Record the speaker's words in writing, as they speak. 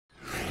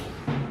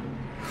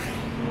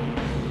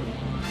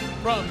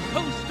From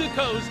coast to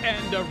coast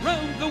and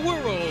around the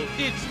world,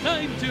 it's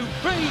time to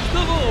praise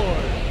the Lord.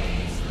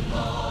 Praise the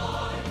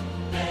Lord,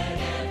 let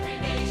every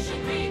nation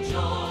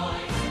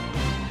rejoice.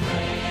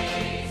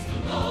 Praise the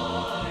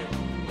Lord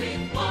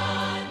with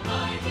one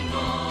mighty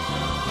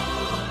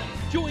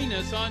voice. Join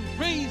us on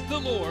Praise the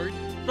Lord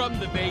from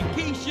the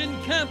vacation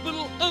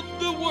capital of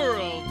the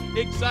world,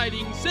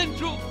 exciting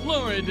Central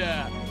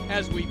Florida,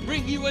 as we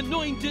bring you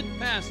anointed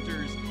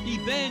pastors,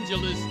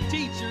 evangelists,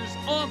 teachers,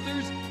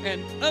 authors,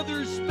 and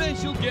other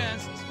special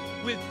guests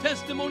with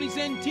testimonies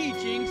and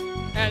teachings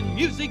and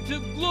music to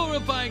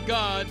glorify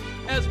God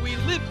as we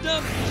lift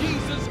up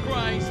Jesus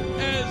Christ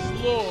as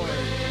Lord.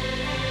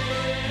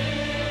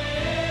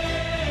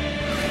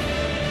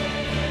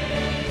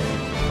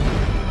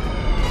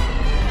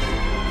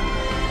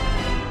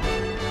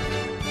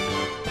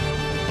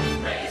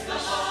 Praise the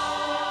Lord.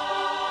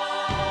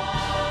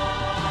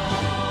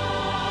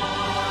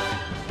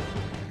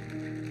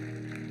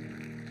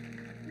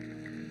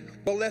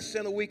 Well, less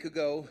than a week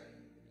ago,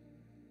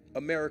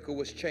 America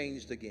was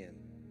changed again.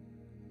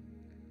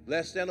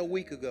 Less than a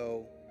week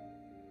ago,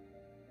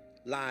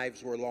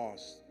 lives were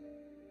lost.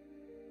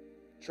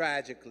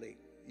 Tragically,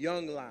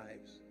 young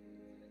lives,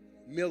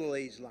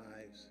 middle-aged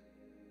lives.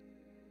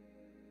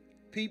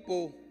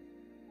 People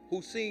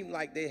who seemed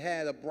like they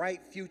had a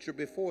bright future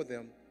before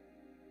them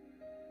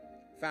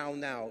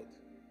found out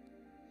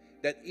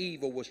that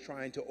evil was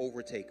trying to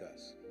overtake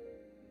us.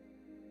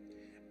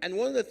 And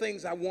one of the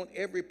things I want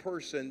every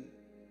person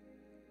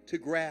to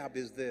grab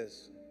is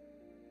this.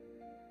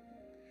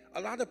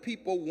 A lot of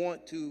people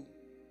want to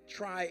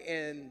try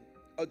and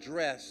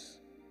address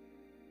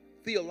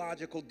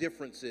theological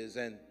differences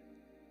and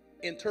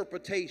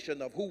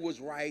interpretation of who was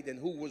right and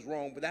who was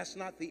wrong, but that's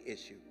not the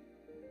issue.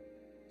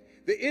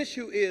 The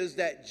issue is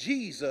that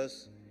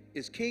Jesus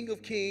is King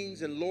of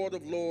Kings and Lord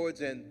of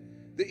Lords, and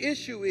the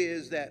issue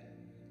is that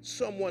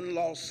someone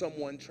lost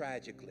someone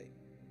tragically.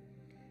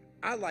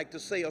 I like to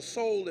say a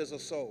soul is a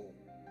soul.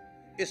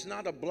 It's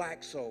not a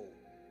black soul.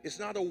 It's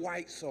not a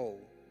white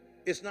soul.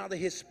 It's not a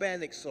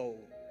Hispanic soul.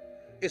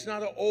 It's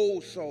not an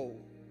old soul.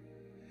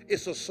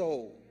 It's a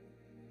soul.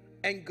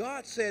 And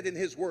God said in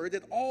his word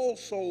that all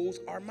souls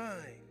are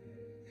mine.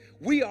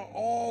 We are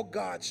all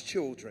God's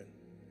children.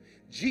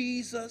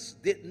 Jesus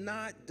did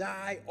not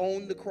die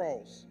on the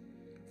cross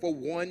for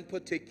one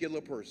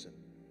particular person.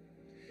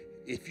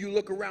 If you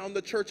look around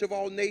the Church of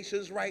All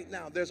Nations right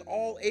now, there's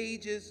all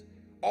ages,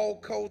 all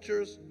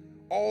cultures,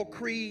 all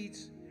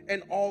creeds,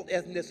 and all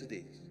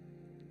ethnicities.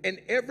 And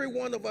every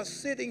one of us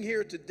sitting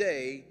here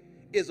today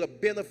is a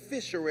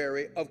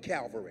beneficiary of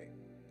Calvary.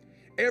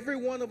 Every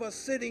one of us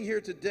sitting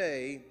here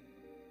today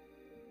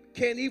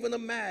can't even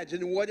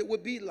imagine what it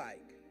would be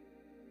like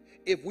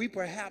if we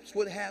perhaps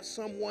would have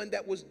someone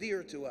that was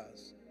dear to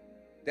us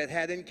that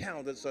had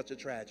encountered such a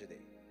tragedy.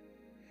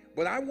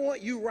 But I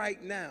want you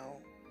right now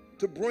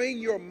to bring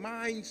your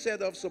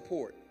mindset of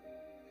support,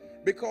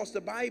 because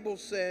the Bible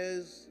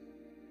says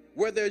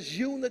where there's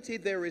unity,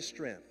 there is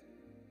strength.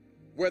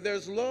 Where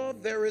there's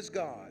love, there is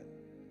God.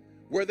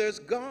 Where there's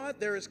God,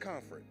 there is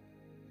comfort.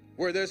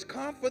 Where there's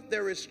comfort,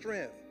 there is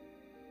strength.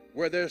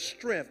 Where there's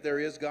strength, there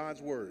is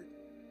God's word.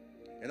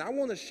 And I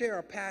want to share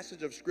a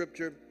passage of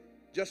scripture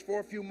just for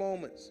a few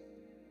moments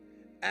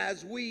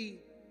as we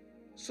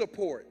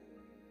support,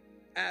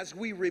 as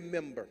we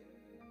remember,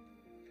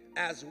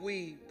 as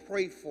we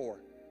pray for,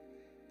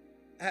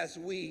 as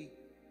we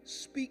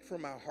speak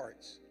from our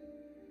hearts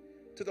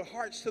to the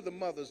hearts, to the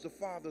mothers, the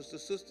fathers, the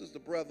sisters, the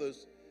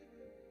brothers,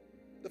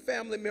 the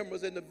family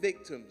members, and the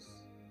victims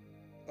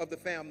of the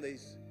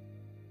families.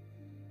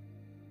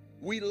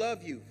 We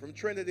love you from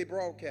Trinity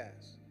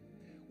Broadcast.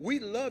 We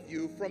love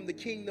you from the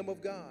kingdom of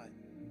God.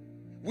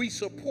 We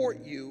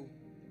support you,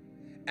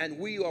 and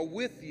we are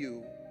with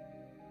you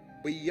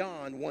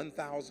beyond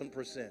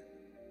 1,000%.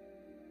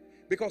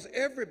 Because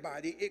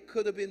everybody, it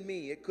could have been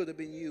me, it could have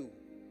been you.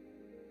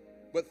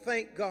 But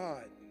thank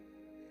God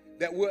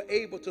that we're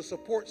able to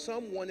support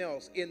someone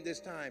else in this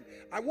time.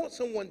 I want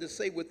someone to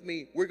say with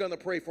me, we're going to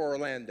pray for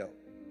Orlando.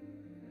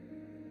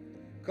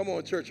 Come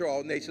on, Church of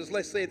All Nations.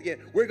 Let's say it again.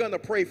 We're going to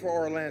pray for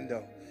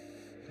Orlando.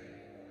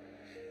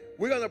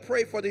 We're going to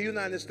pray for the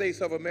United States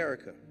of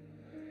America.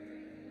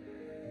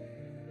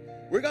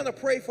 We're going to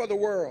pray for the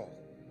world.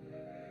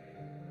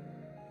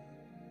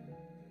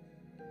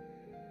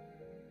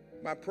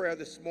 My prayer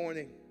this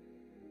morning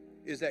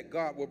is that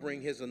God will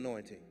bring his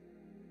anointing.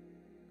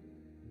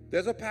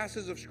 There's a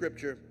passage of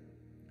scripture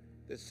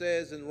that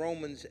says in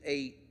Romans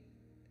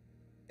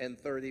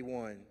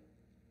 8:31,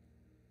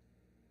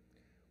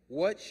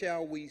 what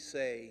shall we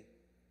say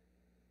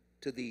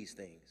to these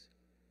things?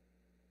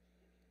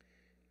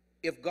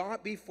 If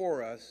God be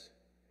for us,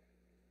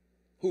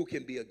 who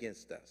can be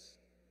against us?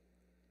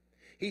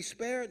 He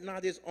spared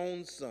not his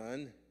own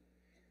son,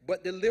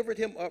 but delivered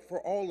him up for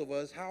all of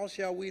us. How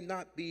shall we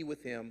not be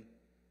with him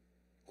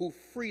who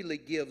freely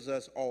gives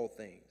us all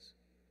things?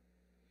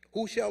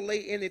 Who shall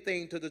lay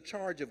anything to the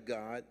charge of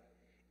God?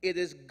 It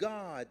is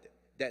God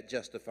that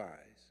justifies.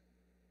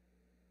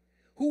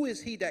 Who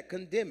is he that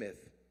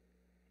condemneth?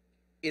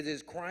 It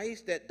is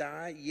Christ that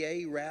died,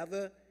 yea,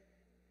 rather,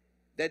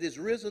 that is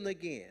risen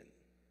again,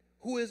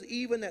 who is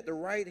even at the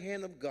right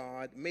hand of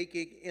God,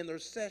 making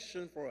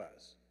intercession for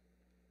us.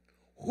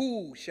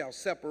 Who shall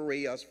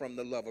separate us from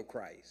the love of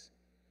Christ?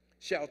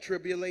 Shall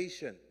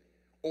tribulation,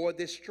 or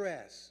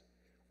distress,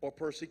 or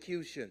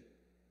persecution,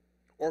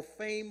 or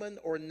famine,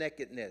 or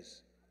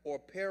nakedness, or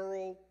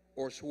peril,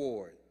 or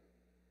sword?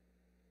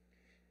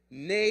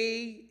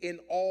 Nay, in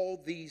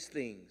all these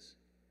things,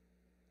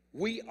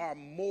 we are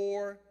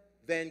more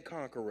than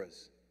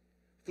conquerors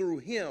through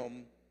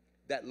him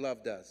that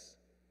loved us.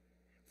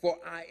 For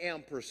I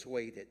am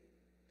persuaded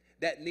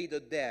that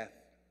neither death,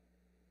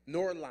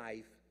 nor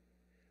life,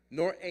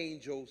 nor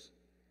angels,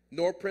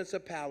 nor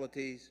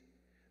principalities,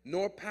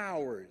 nor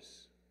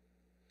powers,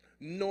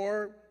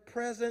 nor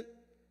present,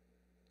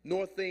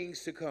 nor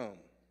things to come,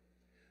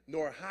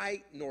 nor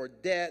height, nor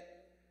depth,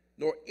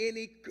 nor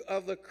any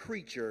other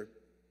creature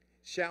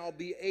shall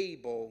be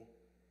able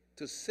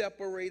to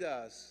separate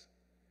us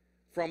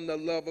from the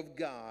love of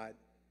God,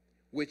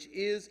 which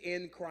is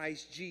in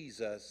Christ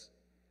Jesus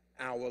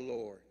our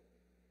Lord.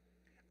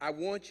 I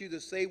want you to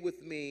say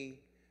with me,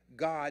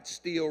 God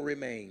still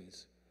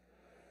remains.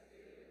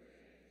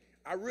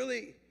 I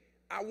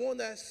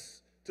want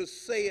us to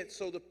say it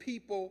so the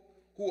people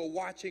who are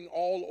watching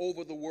all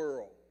over the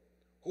world,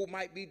 who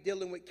might be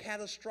dealing with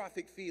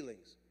catastrophic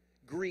feelings,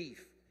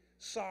 grief,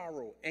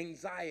 sorrow,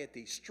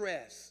 anxiety,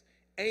 stress,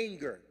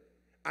 anger,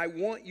 I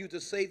want you to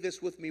say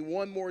this with me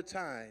one more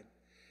time,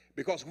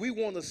 because we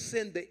want to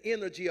send the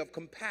energy of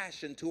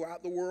compassion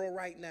throughout the world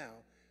right now.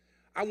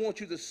 I want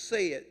you to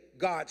say it,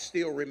 God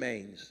still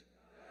remains.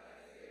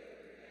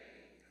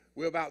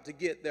 We're about to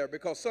get there,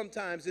 because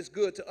sometimes it's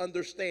good to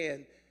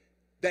understand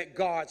that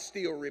God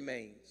still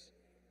remains.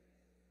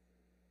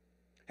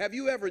 Have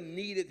you ever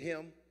needed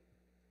him?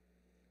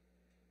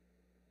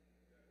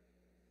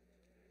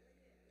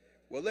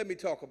 Well, let me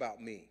talk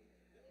about me.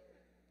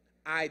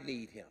 I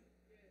need him.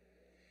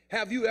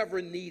 Have you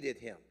ever needed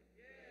him?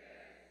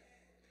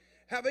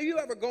 Have you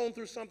ever gone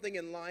through something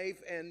in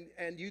life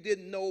and you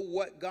didn't know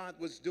what God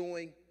was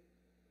doing?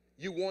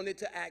 You wanted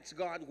to ask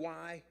God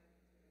why?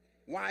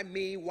 Why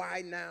me?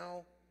 Why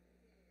now?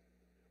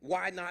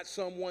 Why not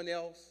someone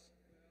else?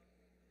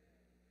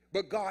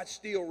 But God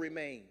still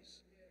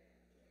remains.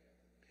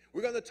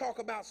 We're going to talk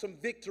about some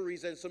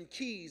victories and some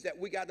keys that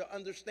we got to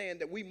understand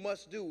that we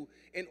must do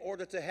in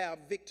order to have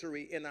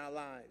victory in our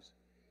lives.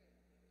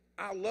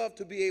 I love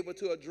to be able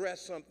to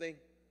address something,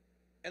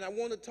 and I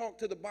want to talk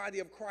to the body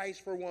of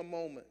Christ for one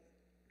moment.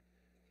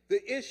 The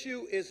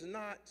issue is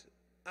not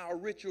our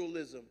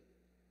ritualism.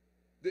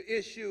 The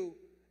issue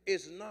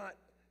is not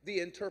the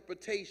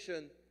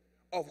interpretation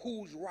of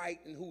who's right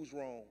and who's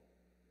wrong.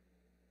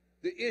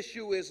 The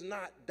issue is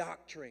not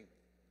doctrine.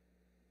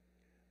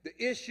 The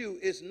issue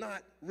is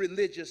not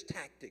religious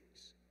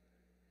tactics.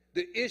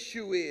 The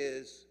issue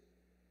is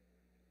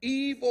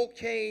evil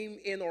came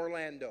in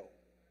Orlando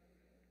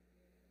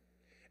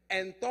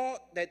and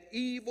thought that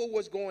evil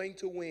was going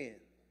to win,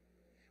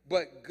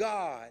 but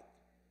God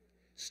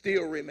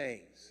still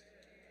remains.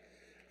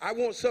 I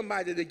want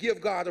somebody to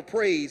give God a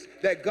praise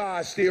that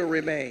God still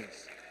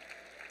remains.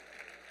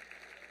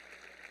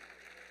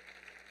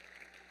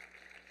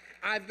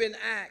 I've been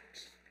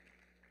asked,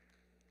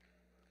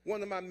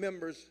 one of my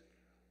members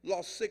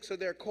lost 6 of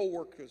their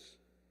co-workers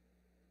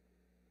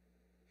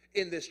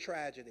in this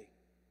tragedy.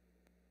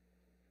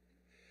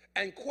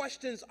 And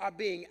questions are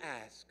being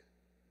asked.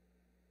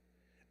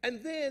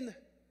 And then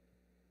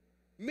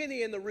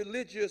many in the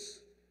religious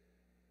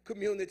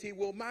community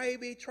will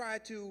maybe try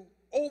to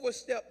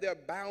overstep their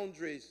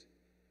boundaries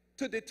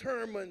to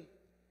determine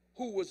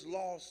who was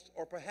lost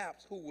or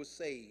perhaps who was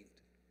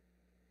saved.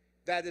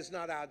 That is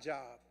not our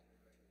job.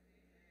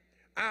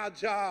 Our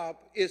job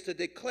is to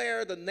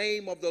declare the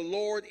name of the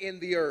Lord in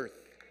the earth,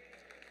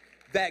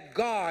 that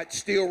God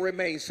still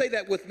remains. Say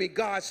that with me,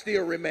 God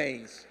still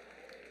remains.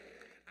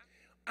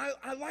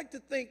 I like to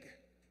think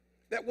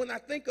that when I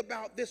think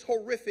about this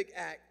horrific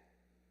act,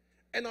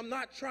 and I'm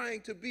not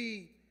trying to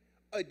be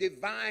a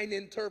divine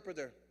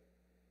interpreter,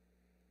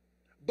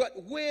 but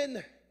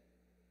when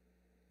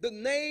the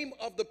name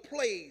of the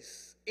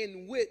place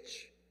in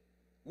which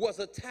was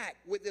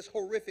attacked with this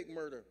horrific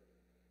murder,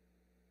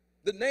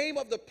 the name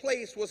of the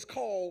place was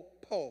called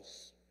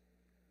Pulse.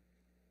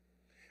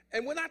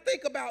 And when I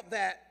think about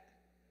that,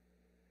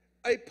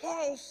 a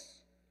pulse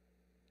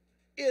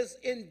is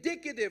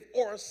indicative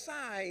or a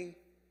sign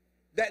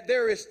that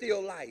there is still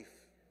life.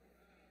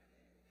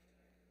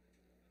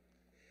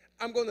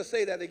 I'm going to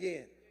say that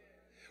again.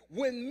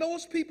 When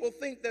most people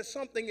think that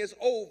something is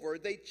over,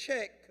 they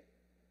check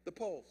the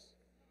pulse.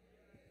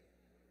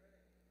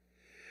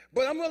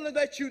 But I'm going to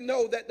let you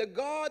know that the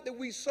God that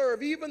we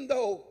serve, even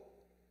though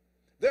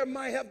there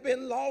might have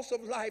been loss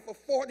of life of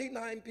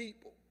 49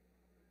 people,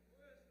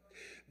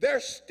 there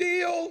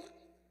still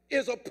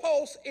is a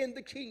pulse in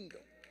the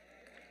kingdom.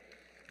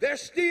 There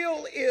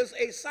still is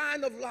a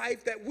sign of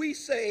life that we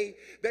say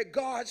that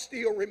God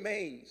still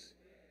remains.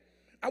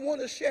 I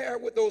want to share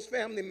with those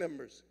family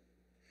members,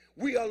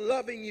 we are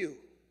loving you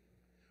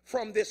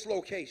from this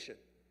location.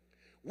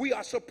 We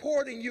are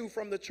supporting you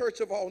from the Church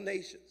of All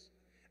Nations.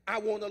 I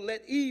want to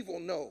let evil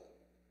know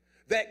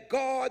that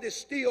God is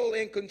still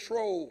in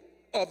control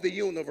of the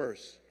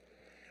universe.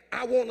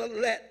 I want to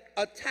let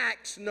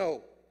attacks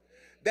know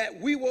that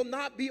we will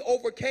not be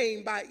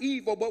overcome by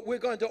evil, but we're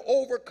going to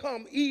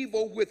overcome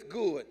evil with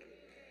good.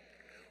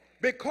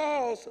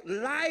 Because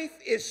life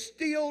is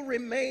still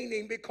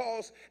remaining,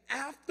 because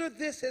after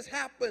this has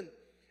happened,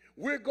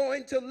 we're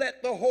going to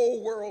let the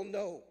whole world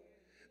know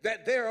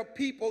that there are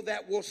people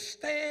that will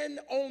stand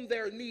on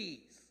their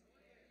knees.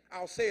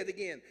 I'll say it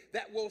again,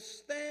 that will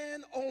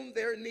stand on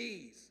their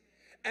knees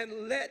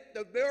and let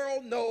the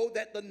world know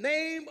that the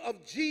name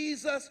of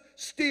Jesus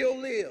still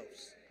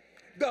lives.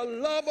 The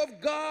love of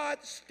God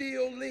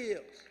still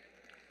lives.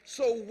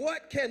 So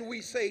what can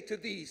we say to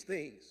these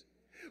things?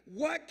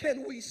 What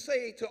can we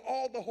say to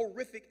all the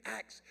horrific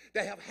acts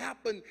that have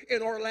happened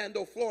in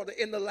Orlando, Florida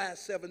in the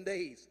last 7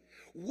 days?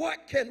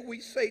 What can we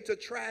say to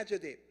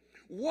tragedy?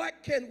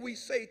 What can we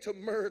say to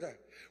murder?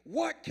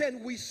 What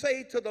can we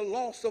say to the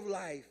loss of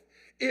life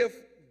if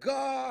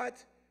God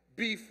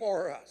be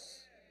for us?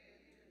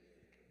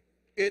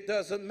 It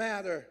doesn't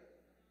matter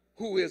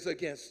who is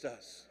against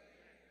us,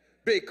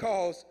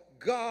 because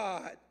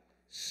God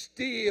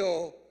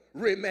still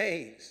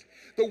remains.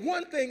 The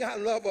one thing I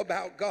love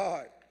about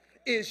God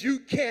is you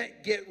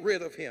can't get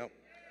rid of him.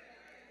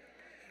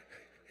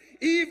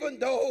 Even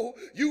though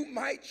you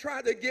might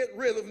try to get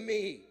rid of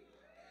me,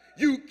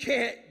 you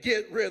can't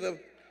get rid of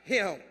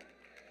him.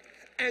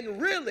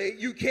 And really,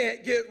 you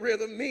can't get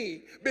rid of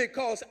me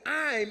because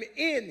I'm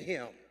in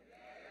him.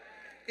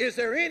 Is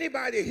there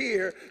anybody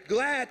here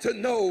glad to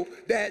know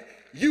that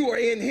you are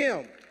in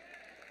him?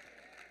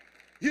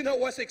 You know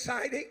what's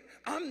exciting?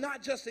 I'm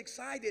not just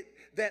excited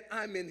that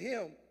I'm in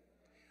him.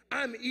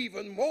 I'm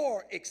even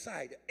more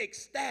excited,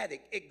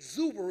 ecstatic,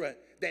 exuberant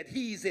that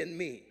he's in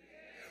me.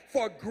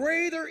 For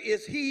greater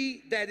is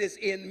he that is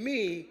in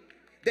me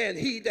than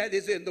he that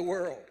is in the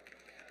world.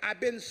 I've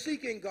been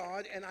seeking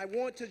God, and I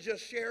want to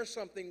just share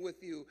something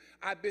with you.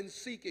 I've been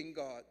seeking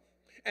God,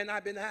 and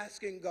I've been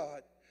asking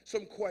God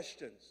some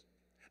questions.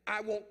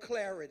 I want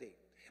clarity.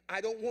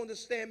 I don't want to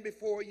stand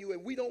before you,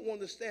 and we don't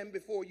want to stand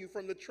before you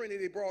from the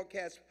Trinity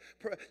broadcast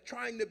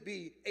trying to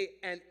be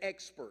an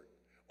expert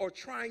or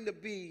trying to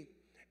be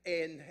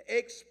an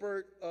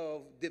expert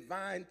of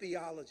divine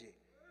theology.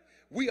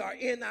 We are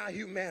in our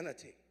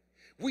humanity.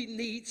 We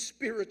need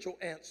spiritual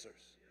answers.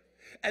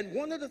 And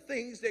one of the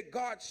things that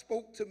God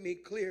spoke to me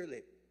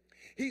clearly,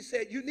 he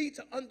said, you need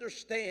to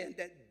understand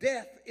that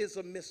death is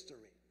a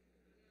mystery.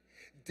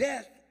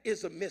 Death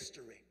is a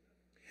mystery.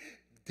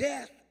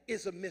 Death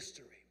is a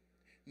mystery.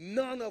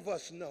 None of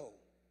us know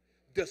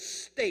the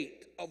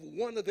state of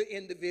one of the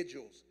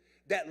individuals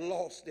that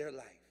lost their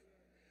life.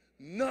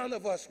 None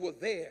of us were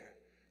there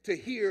to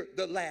hear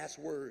the last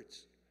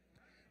words.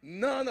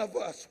 None of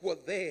us were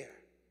there.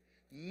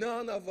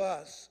 None of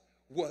us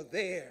were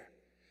there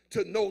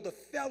to know the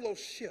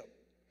fellowship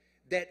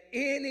that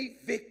any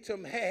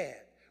victim had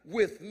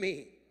with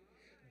me.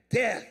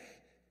 Death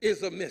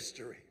is a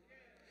mystery.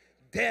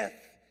 Death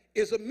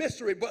is a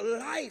mystery, but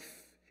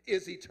life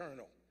is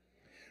eternal.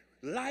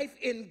 Life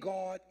in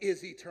God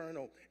is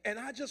eternal. And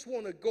I just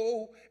want to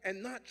go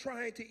and not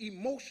trying to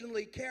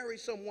emotionally carry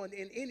someone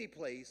in any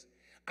place.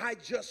 I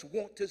just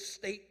want to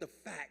state the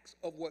facts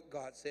of what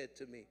God said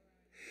to me.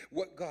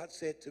 What God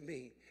said to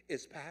me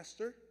is,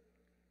 Pastor,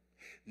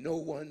 no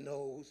one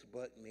knows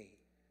but me.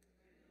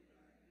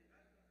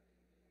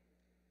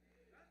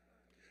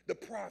 The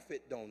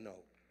prophet don't know.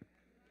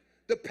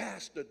 The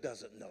pastor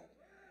doesn't know.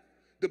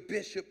 The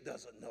bishop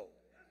doesn't know.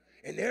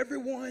 And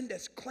everyone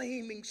that's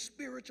claiming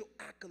spiritual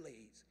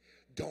accolades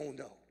don't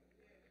know.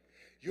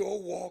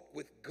 Your walk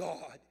with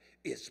God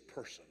is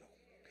personal.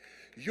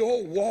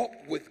 Your walk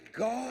with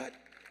God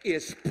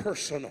is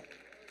personal.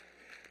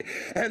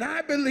 And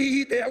I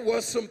believe there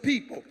was some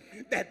people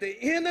that the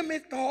enemy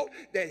thought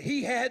that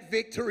he had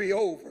victory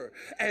over.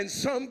 And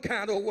some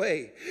kind of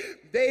way,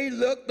 they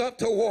looked up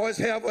towards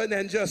heaven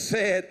and just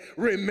said,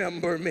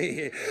 remember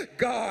me.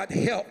 God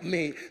help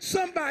me.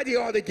 Somebody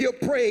ought to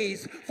give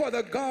praise for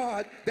the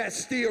God that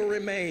still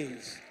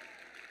remains.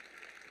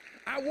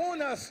 I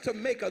want us to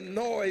make a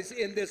noise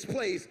in this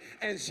place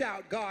and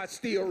shout, God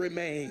still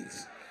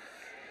remains.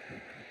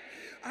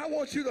 I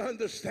want you to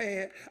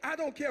understand, I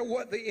don't care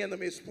what the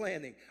enemy is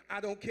planning. I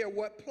don't care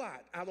what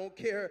plot. I don't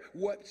care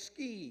what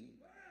scheme.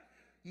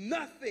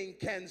 Nothing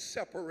can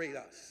separate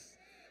us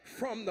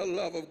from the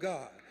love of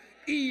God.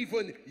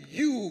 Even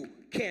you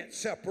can't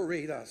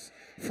separate us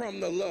from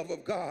the love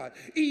of God.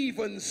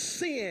 Even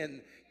sin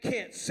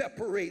can't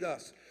separate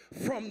us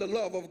from the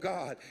love of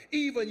God.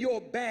 Even your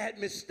bad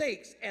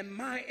mistakes and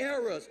my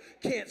errors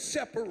can't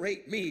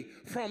separate me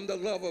from the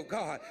love of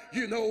God.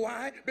 You know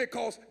why?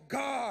 Because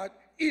God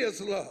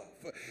is love.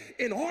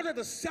 In order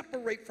to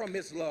separate from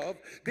his love,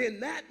 then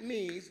that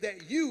means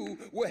that you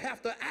will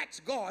have to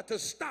ask God to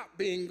stop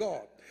being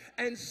God.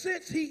 And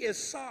since he is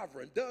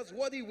sovereign, does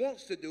what he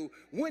wants to do,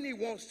 when he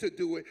wants to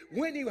do it,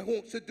 when he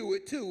wants to do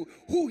it to,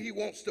 who he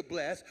wants to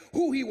bless,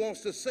 who he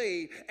wants to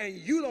save, and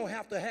you don't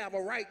have to have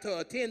a right to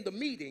attend the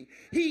meeting.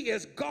 He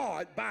is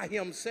God by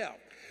himself.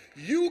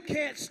 You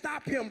can't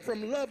stop him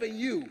from loving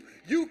you.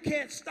 You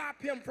can't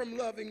stop him from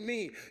loving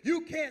me.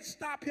 You can't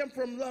stop him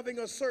from loving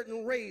a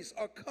certain race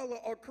or color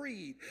or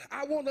creed.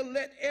 I want to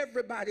let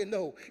everybody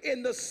know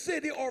in the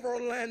city of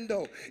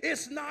Orlando,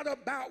 it's not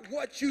about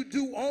what you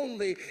do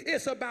only.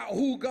 It's about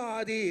who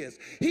God is.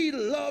 He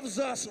loves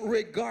us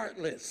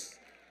regardless.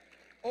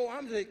 Oh,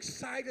 I'm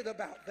excited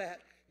about that.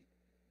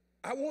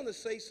 I want to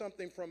say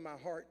something from my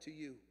heart to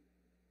you.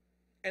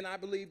 And I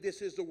believe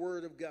this is the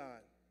word of God.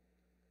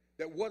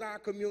 That what our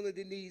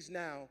community needs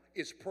now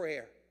is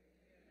prayer.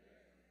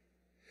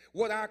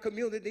 What our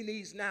community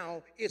needs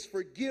now is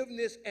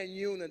forgiveness and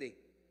unity.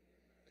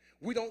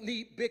 We don't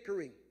need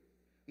bickering,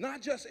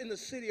 not just in the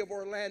city of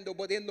Orlando,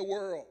 but in the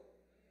world.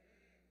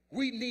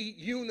 We need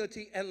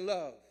unity and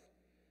love.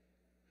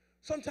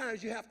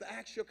 Sometimes you have to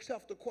ask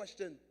yourself the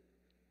question,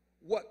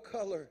 what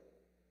color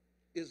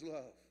is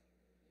love?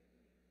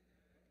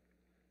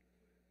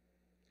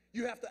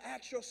 You have to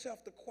ask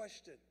yourself the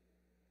question.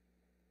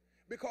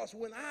 Because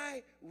when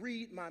I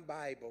read my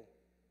Bible,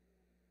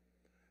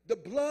 the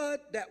blood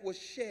that was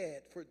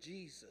shed for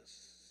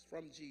Jesus,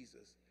 from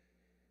Jesus,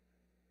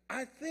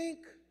 I think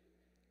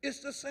it's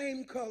the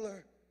same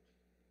color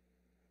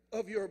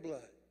of your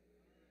blood.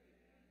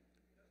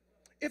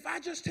 If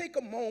I just take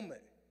a moment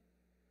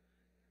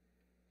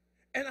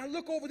and I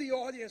look over the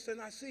audience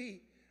and I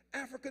see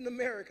African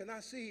American, I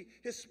see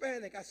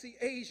Hispanic, I see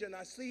Asian,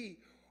 I see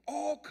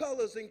all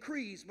colors and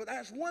creeds, but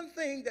there's one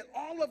thing that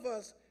all of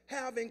us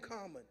have in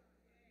common.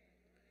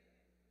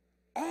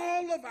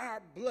 All of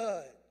our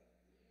blood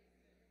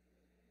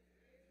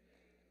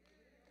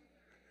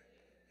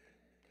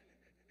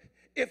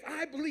if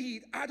I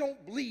bleed, I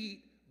don't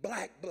bleed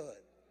black blood.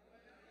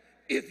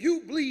 If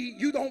you bleed,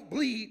 you don't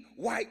bleed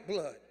white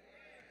blood.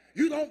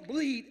 You don't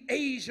bleed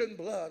Asian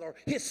blood or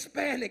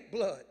Hispanic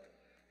blood.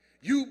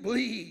 You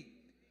bleed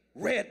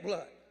red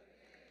blood.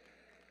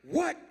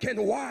 What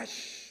can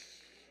wash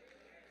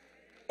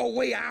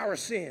away our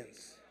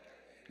sins?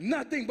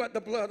 Nothing but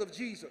the blood of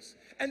Jesus.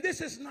 And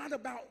this is not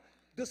about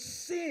the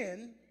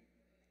sin,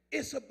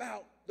 it's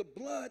about the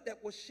blood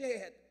that was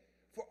shed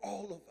for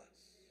all of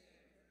us.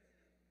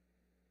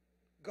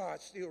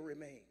 God still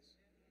remains.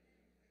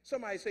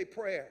 Somebody say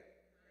prayer.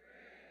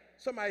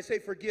 Somebody say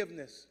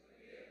forgiveness.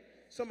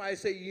 Somebody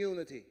say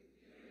unity.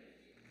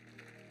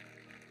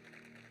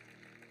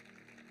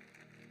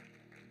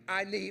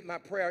 I need my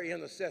prayer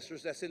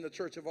intercessors that's in the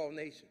Church of All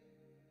Nations.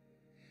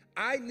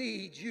 I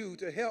need you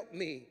to help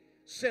me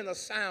send a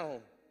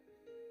sound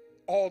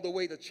all the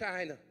way to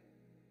China,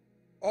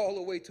 all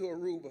the way to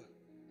Aruba,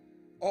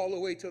 all the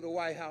way to the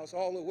White House,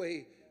 all the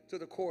way to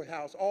the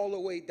courthouse, all the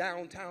way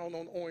downtown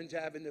on Orange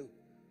Avenue.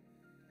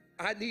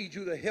 I need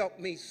you to help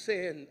me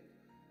send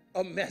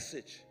a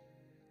message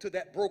to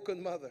that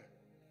broken mother,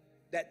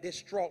 that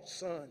distraught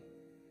son,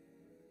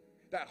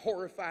 that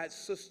horrified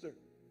sister,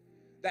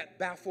 that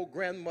baffled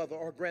grandmother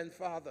or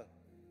grandfather,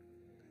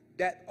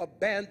 that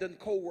abandoned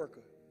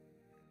coworker,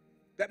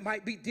 that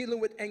might be dealing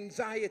with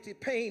anxiety,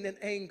 pain, and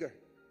anger,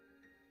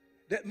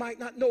 that might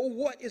not know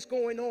what is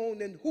going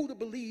on and who to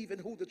believe and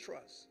who to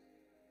trust.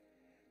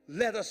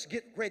 Let us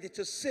get ready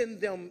to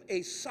send them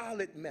a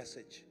solid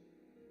message.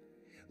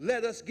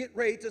 Let us get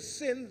ready to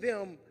send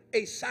them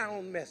a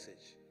sound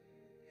message.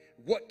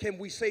 What can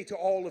we say to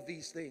all of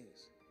these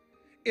things?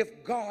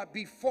 If God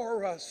be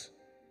for us,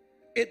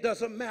 it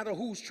doesn't matter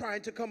who's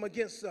trying to come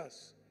against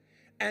us.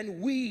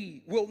 And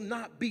we will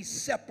not be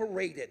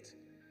separated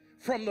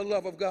from the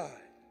love of God.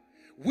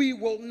 We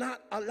will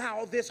not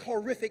allow this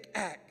horrific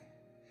act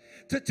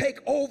to take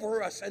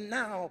over us, and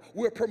now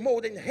we're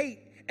promoting hate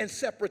and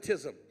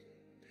separatism,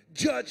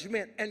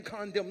 judgment and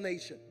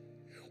condemnation.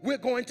 We're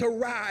going to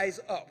rise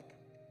up.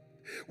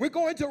 We're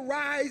going to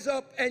rise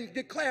up and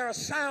declare a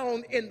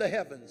sound in the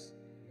heavens.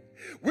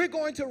 We're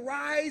going to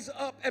rise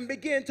up and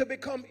begin to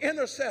become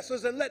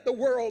intercessors and let the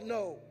world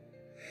know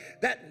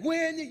that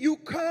when you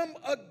come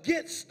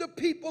against the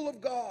people of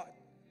God,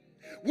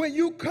 when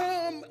you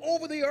come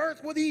over the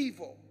earth with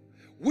evil,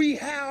 we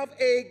have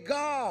a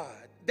God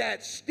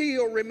that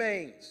still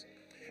remains.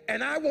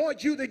 And I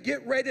want you to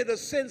get ready to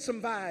send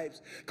some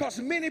vibes, because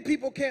many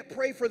people can't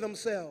pray for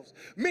themselves.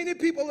 Many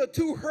people are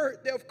too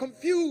hurt, they're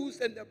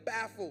confused, and they're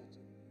baffled.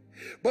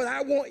 But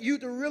I want you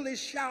to really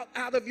shout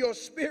out of your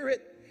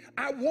spirit.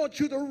 I want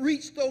you to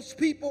reach those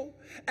people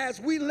as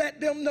we let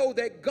them know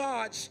that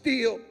God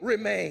still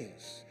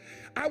remains.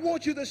 I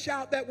want you to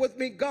shout that with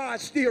me,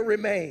 God still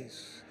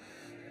remains.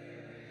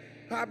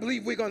 I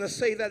believe we're going to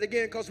say that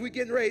again, because we're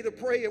getting ready to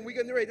pray and we're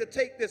getting ready to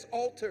take this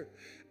altar.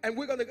 And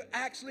we're going to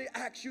actually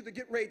ask you to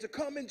get ready to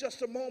come in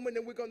just a moment,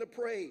 and we're going to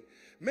pray.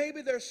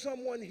 Maybe there's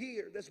someone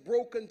here that's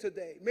broken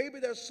today. Maybe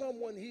there's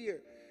someone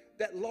here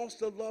that lost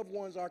their loved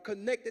ones are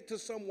connected to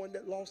someone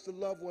that lost a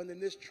loved one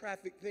in this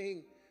traffic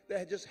thing that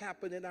had just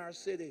happened in our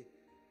city.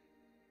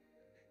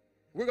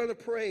 We're going to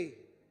pray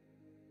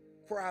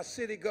for our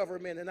city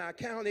government and our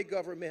county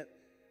government.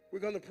 We're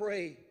going to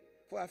pray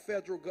for our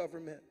federal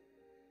government.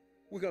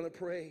 We're going to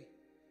pray.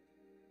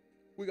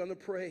 We're going to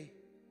pray.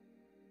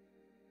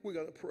 We're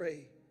going to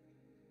pray.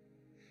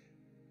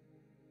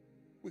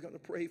 We're going to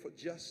pray for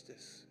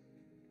justice.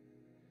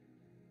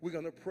 We're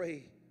going to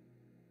pray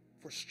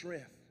for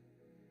strength.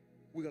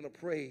 We're going to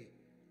pray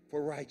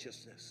for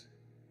righteousness.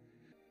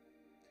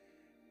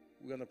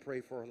 We're going to pray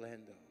for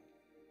Orlando.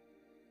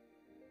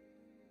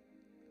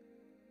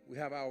 We're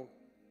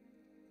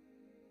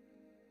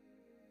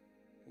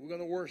going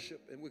to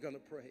worship and we're going to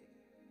pray.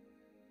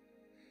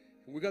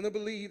 We're going to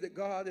believe that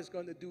God is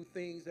going to do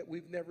things that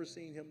we've never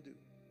seen him do.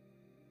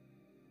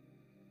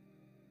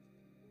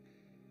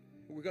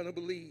 We're going to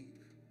believe.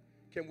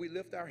 Can we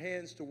lift our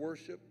hands to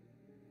worship?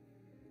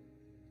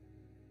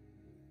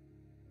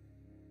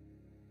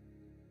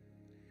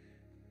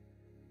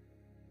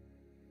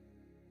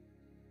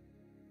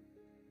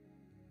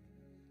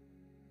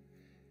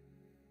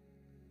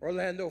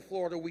 Orlando,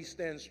 Florida, we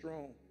stand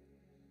strong.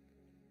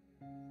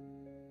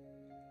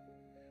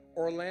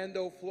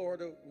 Orlando,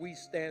 Florida, we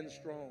stand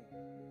strong.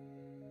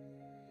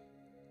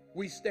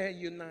 We stand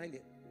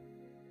united.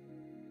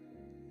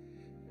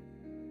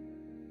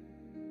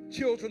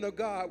 Children of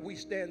God, we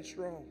stand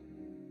strong.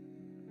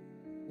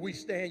 We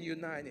stand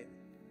united.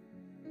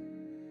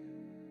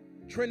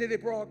 Trinity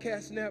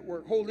Broadcast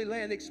Network, Holy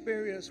Land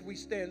Experience, we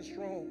stand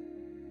strong.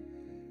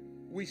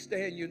 We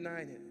stand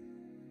united.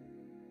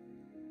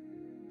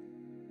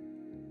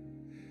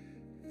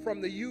 From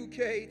the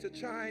UK to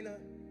China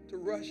to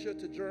Russia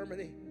to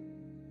Germany,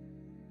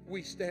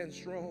 we stand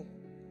strong.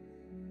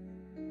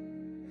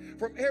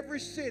 From every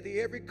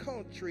city, every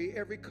country,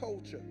 every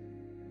culture,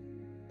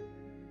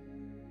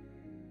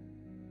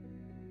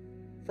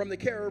 from the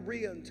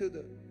Caribbean to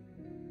the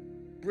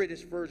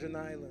British Virgin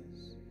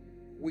Islands,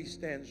 we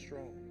stand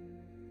strong.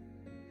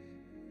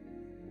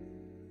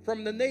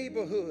 From the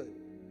neighborhood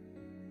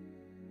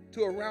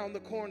to around the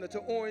corner to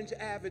Orange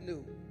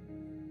Avenue,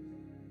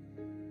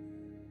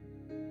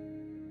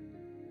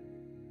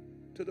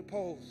 to the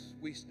Post,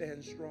 we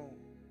stand strong.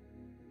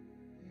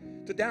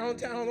 To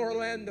downtown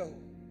Orlando,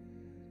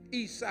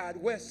 east side,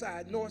 west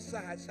side, north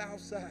side,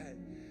 south side,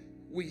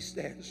 we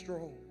stand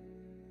strong.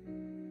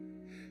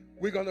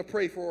 We're going to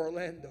pray for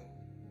Orlando.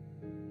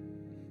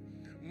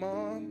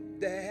 Mom,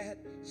 dad,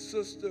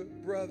 sister,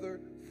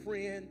 brother,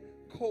 friend,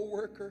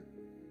 co-worker,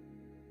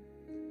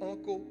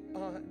 uncle,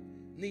 aunt,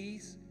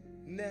 niece,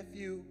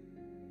 nephew,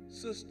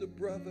 sister,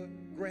 brother,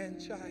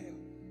 grandchild,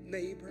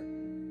 neighbor,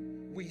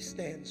 we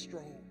stand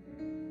strong.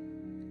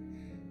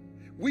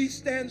 We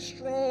stand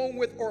strong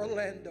with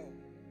Orlando.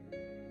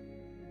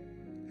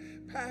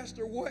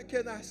 Pastor, what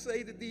can I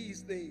say to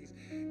these things?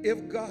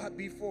 If God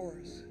be for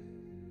us,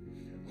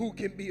 who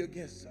can be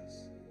against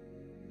us?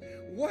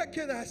 What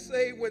can I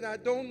say when I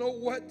don't know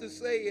what to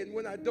say and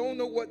when I don't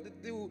know what to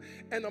do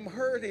and I'm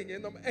hurting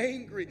and I'm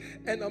angry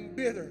and I'm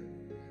bitter?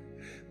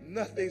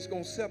 Nothing's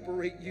going to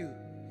separate you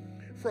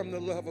from the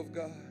love of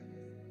God.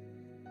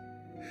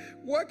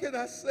 What can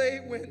I say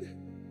when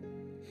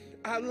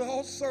I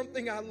lost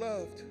something I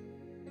loved?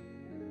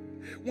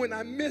 When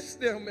I miss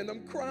them and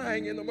I'm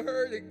crying and I'm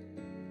hurting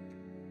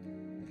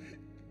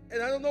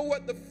and I don't know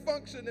what to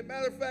function. As a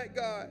matter of fact,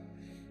 God,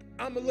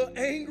 I'm a little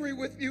angry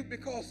with you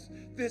because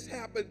this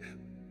happened.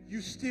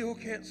 You still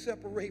can't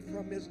separate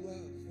from his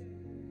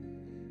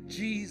love.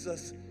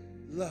 Jesus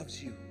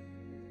loves you.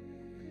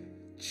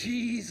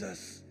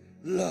 Jesus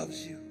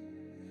loves you.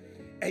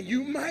 And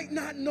you might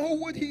not know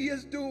what he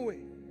is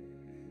doing,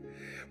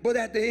 but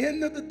at the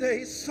end of the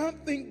day,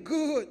 something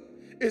good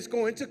is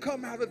going to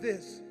come out of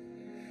this,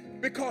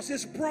 because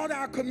it's brought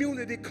our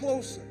community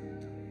closer.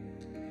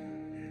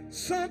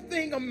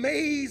 Something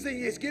amazing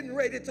is getting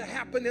ready to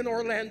happen in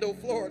Orlando,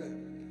 Florida,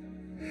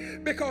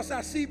 because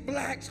I see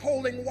blacks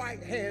holding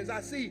white hands.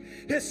 I see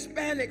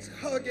Hispanics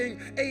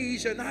hugging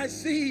Asian. I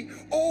see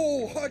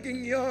old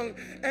hugging young.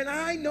 And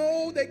I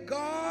know that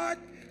God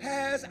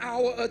has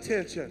our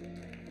attention.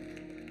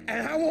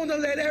 And I want to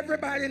let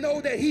everybody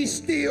know that he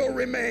still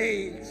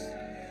remains.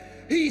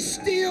 He's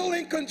still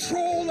in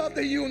control of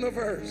the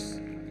universe.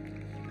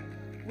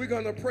 We're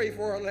going to pray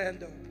for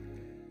Orlando.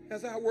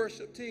 As our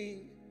worship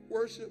team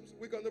worships,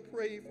 we're going to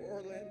pray for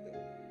Orlando.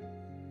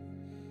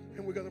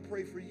 And we're going to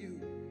pray for you.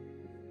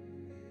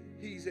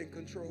 He's in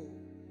control.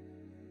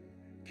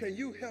 Can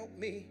you help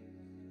me?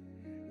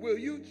 Will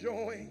you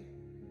join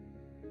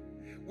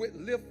with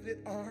lifted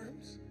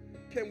arms?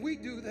 Can we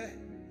do that?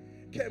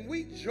 Can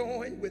we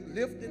join with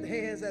lifted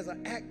hands as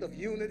an act of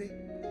unity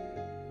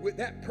with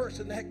that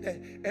person?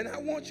 And I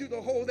want you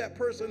to hold that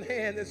person's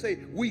hand and say,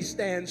 we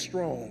stand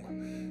strong.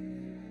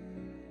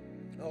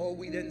 Oh,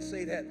 we didn't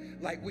say that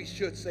like we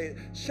should say it.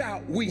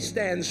 Shout, we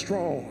stand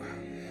strong.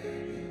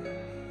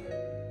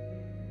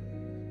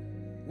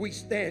 We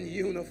stand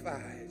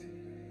unified.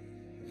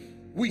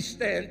 We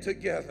stand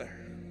together.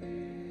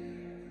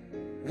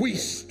 We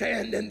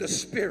stand in the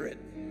Spirit.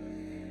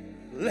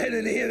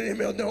 letting the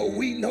enemy know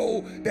we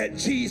know that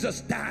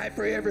Jesus died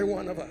for every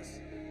one of us.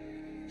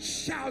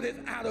 Shout it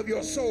out of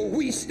your soul.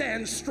 We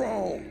stand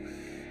strong.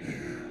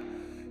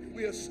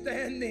 We are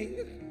standing.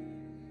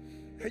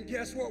 And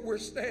guess what? We're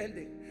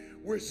standing.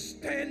 We're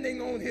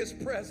standing on his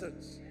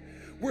presence.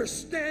 We're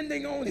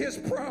standing on his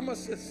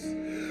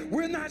promises.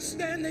 We're not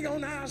standing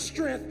on our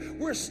strength.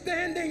 We're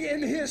standing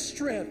in his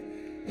strength.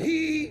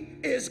 He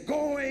is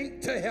going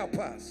to help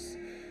us.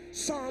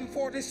 Psalm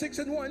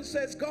 46:1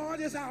 says, God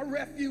is our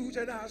refuge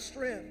and our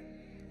strength.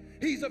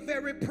 He's a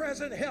very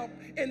present help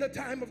in the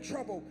time of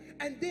trouble.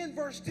 And then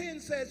verse 10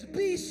 says,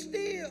 be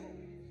still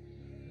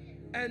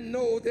and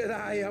know that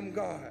I am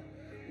God.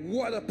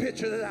 What a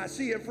picture that I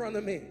see in front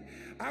of me.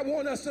 I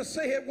want us to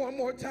say it one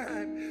more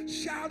time.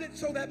 Shout it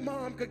so that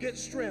mom could get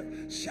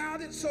strength.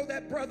 Shout it so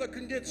that brother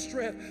can get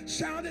strength.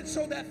 Shout it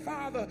so that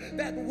father,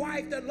 that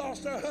wife that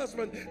lost her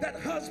husband,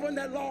 that husband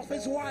that lost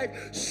his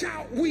wife.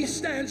 Shout, we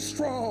stand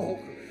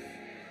strong.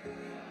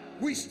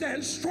 We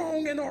stand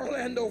strong in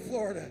Orlando,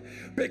 Florida,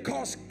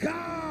 because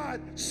God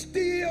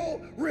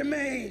still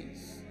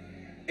remains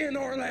in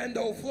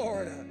Orlando,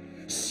 Florida.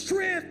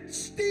 Strength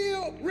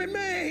still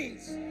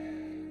remains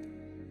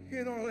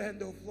in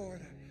Orlando,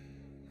 Florida.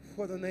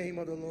 For the name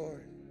of the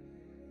Lord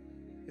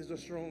is a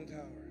strong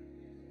tower.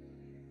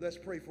 Let's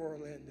pray for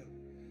Orlando.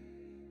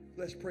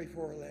 Let's pray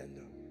for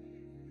Orlando.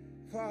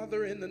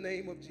 Father, in the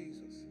name of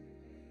Jesus,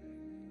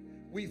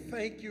 we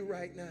thank you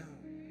right now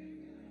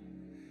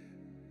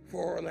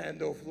for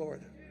Orlando,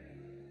 Florida.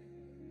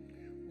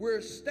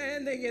 We're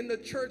standing in the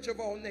Church of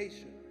All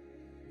Nations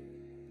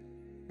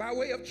by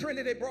way of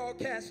Trinity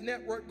Broadcast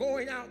Network,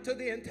 going out to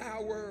the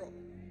entire world.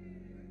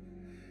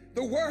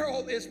 The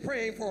world is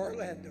praying for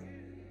Orlando.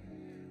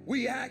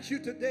 We ask you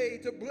today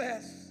to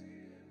bless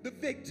the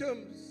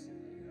victims,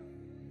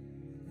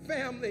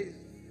 families,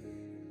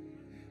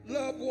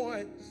 loved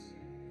ones,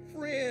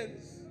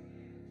 friends,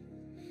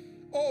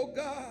 oh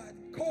God,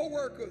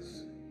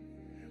 co-workers.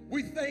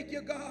 We thank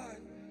you, God,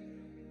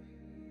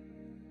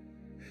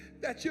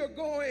 that you're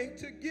going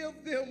to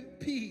give them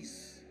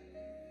peace,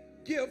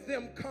 give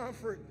them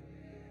comfort,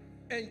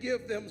 and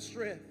give them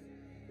strength.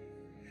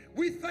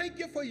 We thank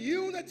you for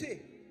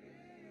unity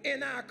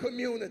in our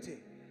community.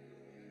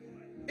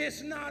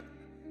 It's not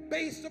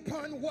based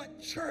upon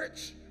what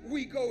church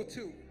we go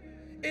to.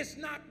 It's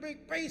not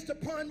based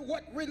upon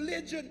what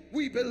religion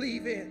we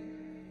believe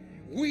in.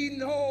 We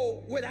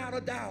know without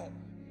a doubt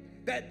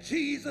that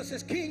Jesus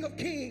is King of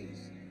Kings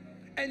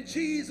and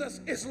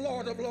Jesus is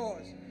Lord of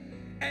Lords.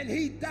 And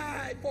he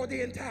died for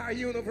the entire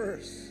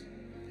universe.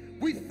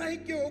 We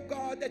thank you, oh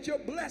God, that you're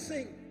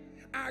blessing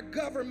our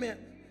government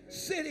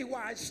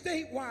citywide,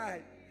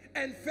 statewide,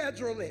 and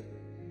federally.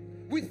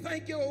 We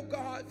thank you, oh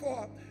God,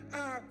 for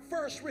our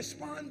first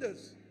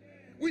responders.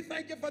 We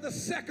thank you for the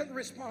second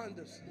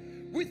responders.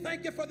 We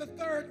thank you for the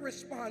third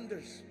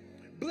responders.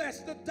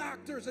 Bless the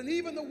doctors and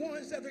even the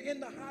ones that are in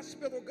the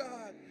hospital,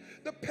 God.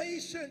 The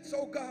patients,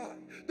 oh God.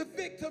 The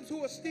victims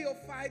who are still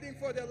fighting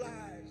for their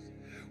lives.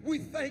 We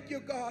thank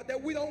you, God,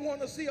 that we don't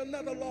want to see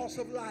another loss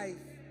of life.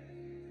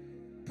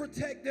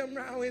 Protect them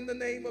now in the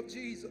name of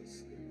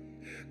Jesus.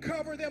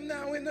 Cover them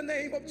now in the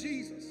name of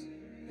Jesus.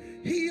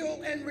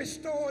 Heal and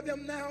restore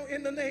them now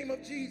in the name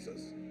of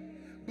Jesus.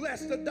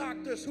 Bless the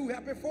doctors who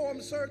have performed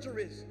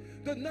surgeries,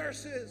 the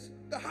nurses,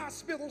 the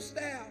hospital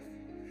staff,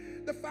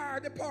 the fire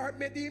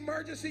department, the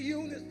emergency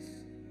units.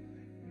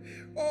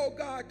 Oh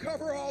God,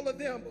 cover all of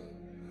them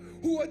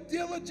who are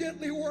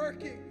diligently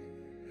working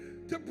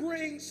to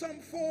bring some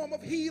form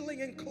of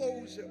healing and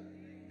closure.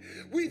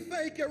 We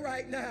thank you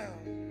right now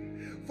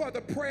for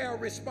the prayer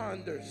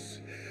responders.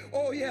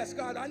 Oh yes,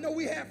 God, I know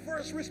we have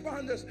first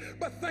responders,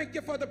 but thank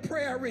you for the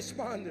prayer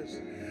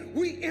responders.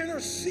 We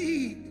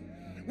intercede.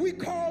 We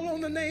call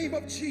on the name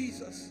of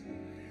Jesus.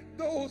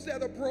 Those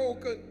that are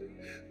broken,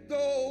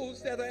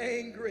 those that are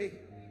angry,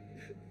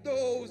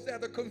 those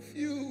that are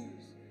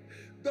confused,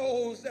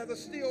 those that are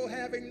still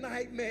having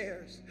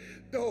nightmares,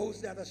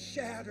 those that are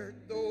shattered,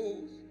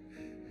 those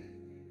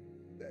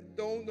that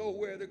don't know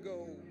where to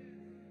go.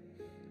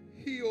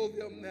 Heal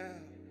them now.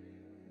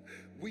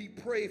 We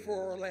pray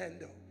for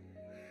Orlando.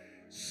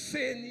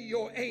 Send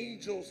your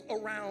angels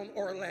around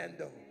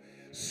Orlando.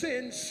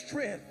 Send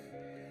strength.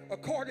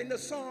 According to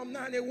Psalm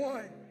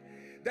 91,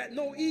 that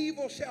no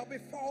evil shall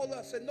befall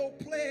us and no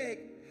plague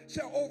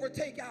shall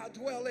overtake our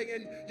dwelling.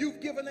 And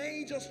you've given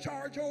angels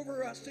charge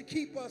over us to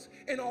keep us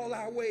in all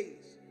our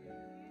ways.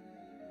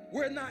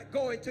 We're not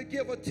going to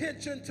give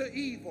attention to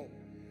evil.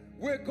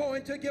 We're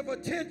going to give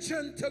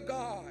attention to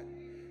God.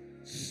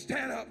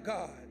 Stand up,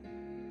 God.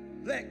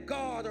 Let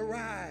God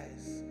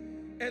arise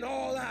and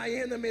all our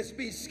enemies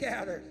be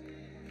scattered.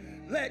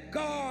 Let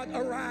God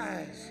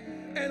arise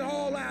and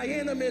all our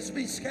enemies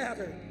be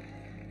scattered.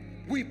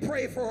 We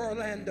pray for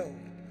Orlando.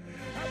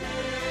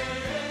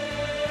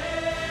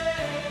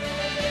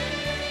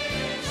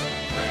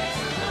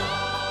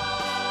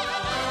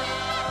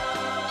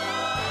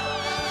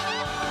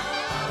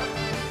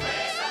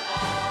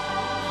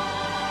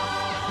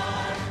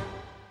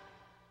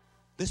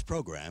 This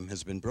program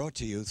has been brought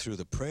to you through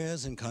the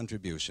prayers and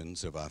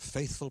contributions of our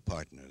faithful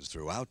partners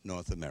throughout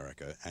North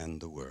America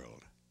and the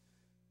world.